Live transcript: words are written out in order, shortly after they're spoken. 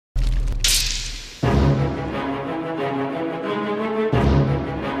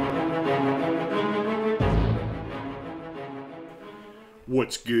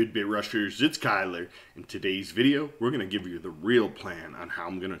What's good, Bit Rushers? It's Kyler. In today's video, we're going to give you the real plan on how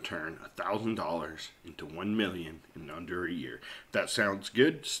I'm going to turn $1,000 into $1 million in under a year. If that sounds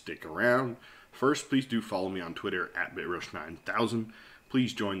good, stick around. First, please do follow me on Twitter at BitRush9000.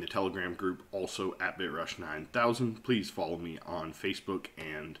 Please join the Telegram group, also at BitRush9000. Please follow me on Facebook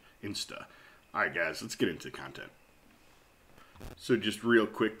and Insta. Alright guys, let's get into the content. So just real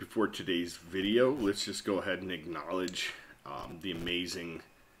quick before today's video, let's just go ahead and acknowledge the amazing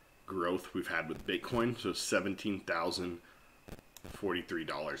growth we've had with Bitcoin. So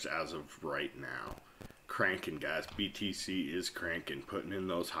 $17,043 as of right now. Cranking, guys. BTC is cranking, putting in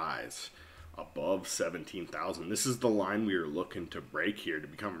those highs above 17,000. This is the line we are looking to break here to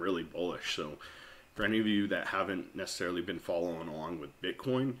become really bullish. So for any of you that haven't necessarily been following along with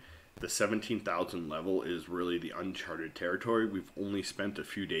Bitcoin, the 17,000 level is really the uncharted territory. We've only spent a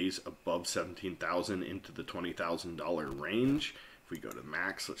few days above 17,000 into the $20,000 range. If we go to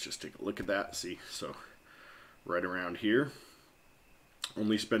max, let's just take a look at that. See, so right around here,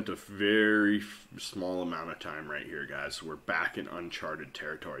 only spent a very small amount of time right here, guys. So we're back in uncharted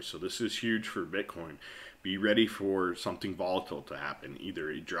territory. So this is huge for Bitcoin. Be ready for something volatile to happen,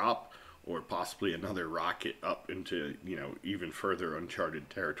 either a drop or possibly another rocket up into, even further uncharted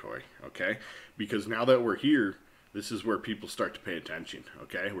territory, okay? Because now that we're here, this is where people start to pay attention,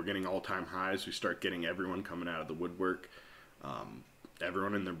 okay? We're getting all-time highs. We start getting everyone coming out of the woodwork.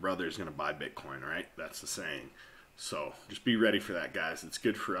 Everyone and their brother is going to buy Bitcoin, right? That's the saying. So just be ready for that, guys. It's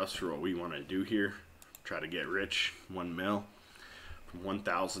good for us for what we want to do here. Try to get rich, 1 mil, from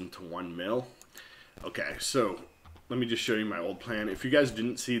 1,000 to 1 mil. Okay, so let me just show you my old plan. If you guys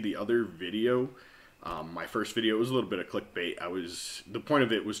didn't see the other video, my first video, it was a little bit of clickbait. The point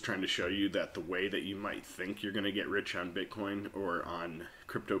of it was trying to show you that the way that you might think you're going to get rich on Bitcoin or on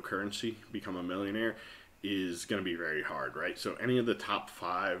cryptocurrency, become a millionaire, is going to be very hard, right? So any of the top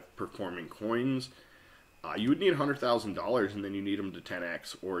 5 performing coins, you would need $100,000 and then you need them to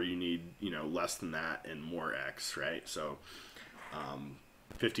 10x, or you need, less than that and more x, right? So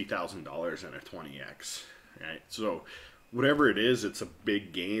 $50,000 and a 20x. Right? So whatever it is, it's a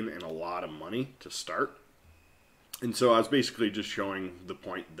big gain and a lot of money to start. And so I was basically just showing the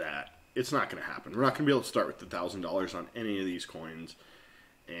point that it's not going to happen. We're not going to be able to start with $1,000 on any of these coins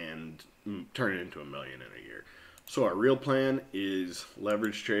and turn it into $1 million in a year. So our real plan is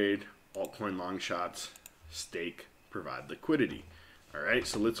leverage trade, altcoin long shots, stake, provide liquidity. All right,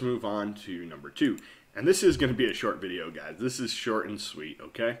 so let's move on to number 2. And this is going to be a short video, guys. This is short and sweet,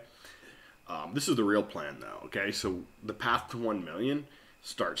 okay? This is the real plan, though, okay? So the path to 1 million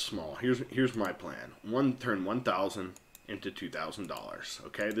starts small. Here's my plan. Turn 1,000 into $2,000,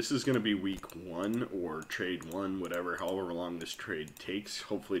 okay? This is going to be week 1 or trade 1, whatever, however long this trade takes.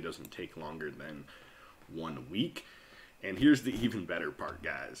 Hopefully it doesn't take longer than 1 week. And here's the even better part,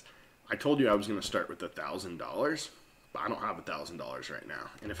 guys. I told you I was going to start with $1,000, but I don't have $1,000 right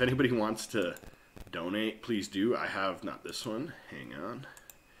now. And if anybody wants to donate, please do. I have, not this one, hang on,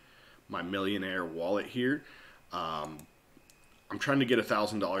 my millionaire wallet here. I'm trying to get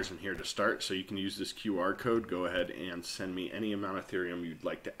 $1,000 in here to start, so you can use this QR code. Go ahead and send me any amount of Ethereum you'd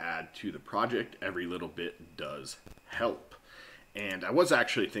like to add to the project. Every little bit does help. And I was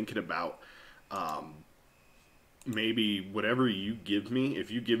actually thinking about maybe whatever you give me, if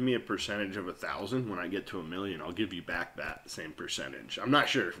you give me a percentage of 1,000, when I get to 1 million, I'll give you back that same percentage. I'm not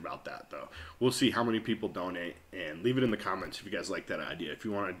sure about that, though. We'll see how many people donate, and leave it in the comments if you guys like that idea. If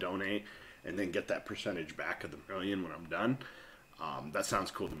you want to donate and then get that percentage back of the 1 million when I'm done, that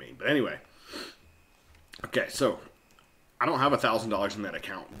sounds cool to me. But anyway, okay, so I don't have $1,000 in that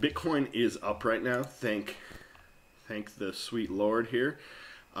account. Bitcoin is up right now. Thank the sweet Lord here.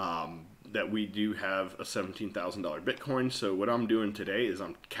 That we do have a $17,000 Bitcoin. So what I'm doing today is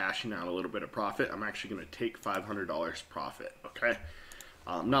I'm cashing out a little bit of profit. I'm actually going to take $500 profit, okay?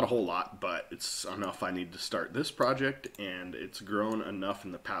 Not a whole lot, but it's enough I need to start this project, and it's grown enough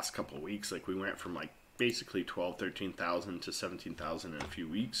in the past couple of weeks. Like we went from like basically 13,000 to 17,000 in a few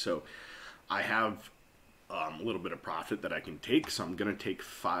weeks. So I have a little bit of profit that I can take. So I'm going to take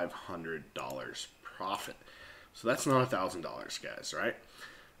 $500 profit. So that's not $1,000, guys, right?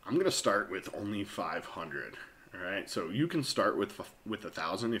 I'm going to start with only 500, all right? So you can start with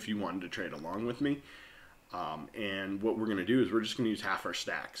 1,000 if you wanted to trade along with me. And what we're going to do is we're just going to use half our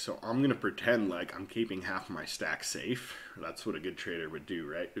stack. So I'm going to pretend like I'm keeping half my stack safe. That's what a good trader would do,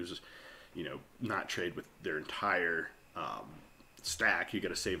 right? It was just, not trade with their entire stack. You got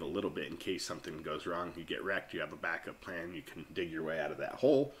to save a little bit in case something goes wrong. You get wrecked. You have a backup plan. You can dig your way out of that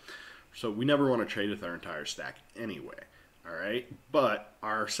hole. So we never want to trade with our entire stack anyway. All right, but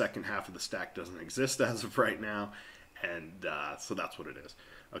our second half of the stack doesn't exist as of right now, And so that's what it is.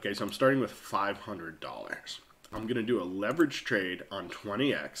 Okay, so I'm starting with $500. I'm going to do a leverage trade on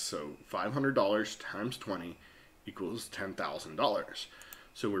 20x. So $500 times 20 equals $10,000.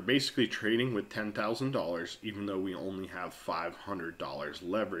 So we're basically trading with $10,000 even though we only have $500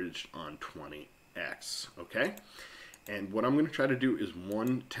 leveraged on 20x. Okay? And what I'm going to try to do is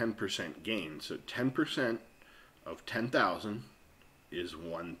 10% gain. So 10% of 10,000 is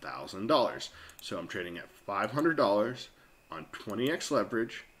 $1,000. So I'm trading at $500 on 20x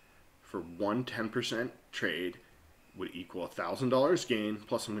leverage for 10% trade would equal $1,000 gain,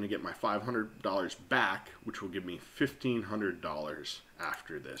 plus I'm going to get my $500 back, which will give me $1,500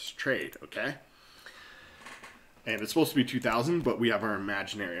 after this trade, okay? And it's supposed to be $2,000, but we have our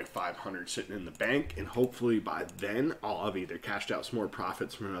imaginary $500 sitting in the bank, and hopefully by then I'll have either cashed out some more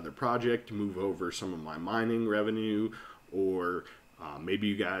profits from another project, move over some of my mining revenue, or maybe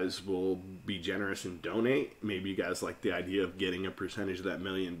you guys will be generous and donate. Maybe you guys like the idea of getting a percentage of that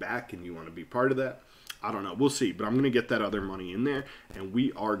million back and you want to be part of that. I don't know. We'll see. But I'm going to get that other money in there, and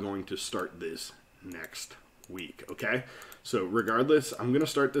we are going to start this next week, okay? So regardless, I'm going to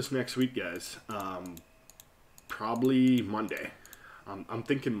start this next week, guys. Probably Monday. I'm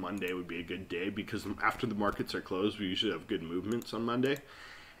thinking Monday would be a good day because after the markets are closed, we usually have good movements on Monday.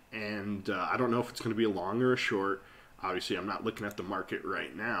 And I don't know if it's going to be a long or a short. Obviously, I'm not looking at the market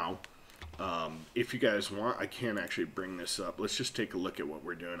right now. If you guys want, I can actually bring this up. Let's just take a look at what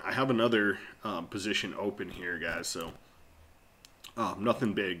we're doing. I have another position open here, guys. So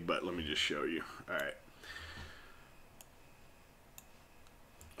nothing big, but let me just show you. All right.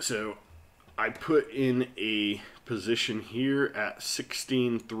 So I put in a position here at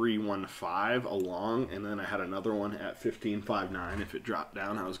 16,315 along, and then I had another one at 15,59. If it dropped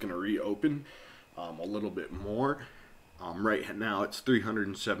down, I was going to reopen a little bit more. Right now it's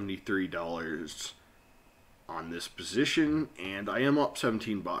 $373 on this position, and I am up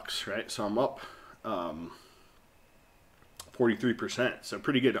 17 bucks, right? So I'm up 43%, so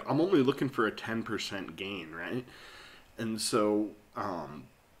pretty good. I'm only looking for a 10% gain, right? And so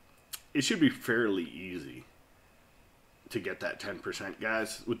it should be fairly easy to get that 10%,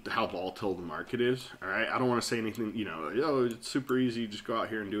 guys, with how volatile the market is. All right, I don't want to say anything, you know, oh, it's super easy, just go out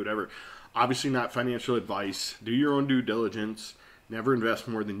here and do whatever. Obviously not financial advice. Do your own due diligence. Never invest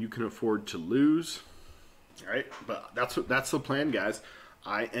more than you can afford to lose. All right, but that's the plan, guys.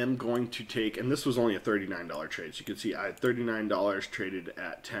 I am going to take, and this was only a $39 trade. So you can see I had $39 traded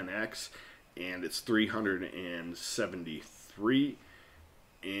at 10x, and it's 373,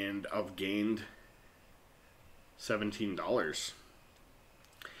 and I've gained $17,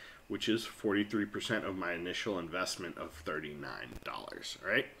 which is 43% of my initial investment of $39. All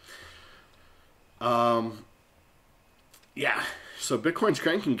right. Yeah, so Bitcoin's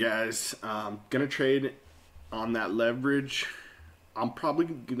cranking, guys. Gonna trade on that leverage. I'm probably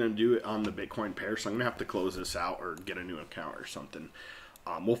gonna do it on the Bitcoin pair, so I'm gonna have to close this out or get a new account or something.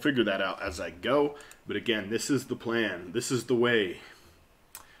 We'll figure that out as I go. But again, this is the plan. This is the way.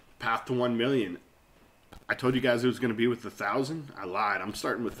 Path to 1 million. I told you guys it was going to be with 1,000. I lied. I'm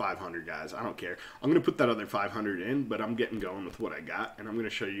starting with 500, guys. I don't care. I'm going to put that other 500 in, but I'm getting going with what I got, and I'm going to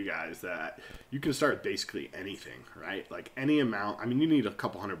show you guys that you can start basically anything, right? Like any amount. I mean, you need a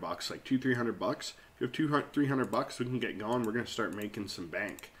couple $100, like $200-300. If you have $200-300, we can get going. We're going to start making some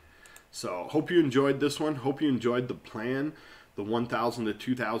bank. So hope you enjoyed this one. Hope you enjoyed the plan. The $1,000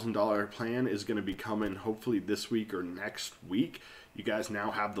 to $2,000 plan is going to be coming hopefully this week or next week. You guys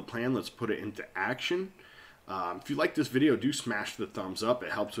now have the plan. Let's put it into action. If you like this video, do smash the thumbs up.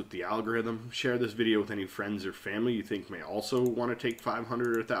 It helps with the algorithm. Share this video with any friends or family you think may also want to take $500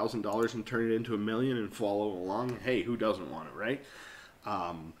 or $1,000 and turn it into $1 million and follow along. Hey, who doesn't want it, right?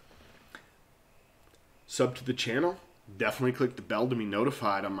 Sub to the channel. Definitely click the bell to be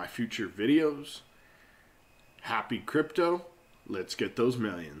notified on my future videos. Happy crypto. Let's get those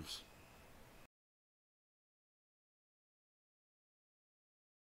millions.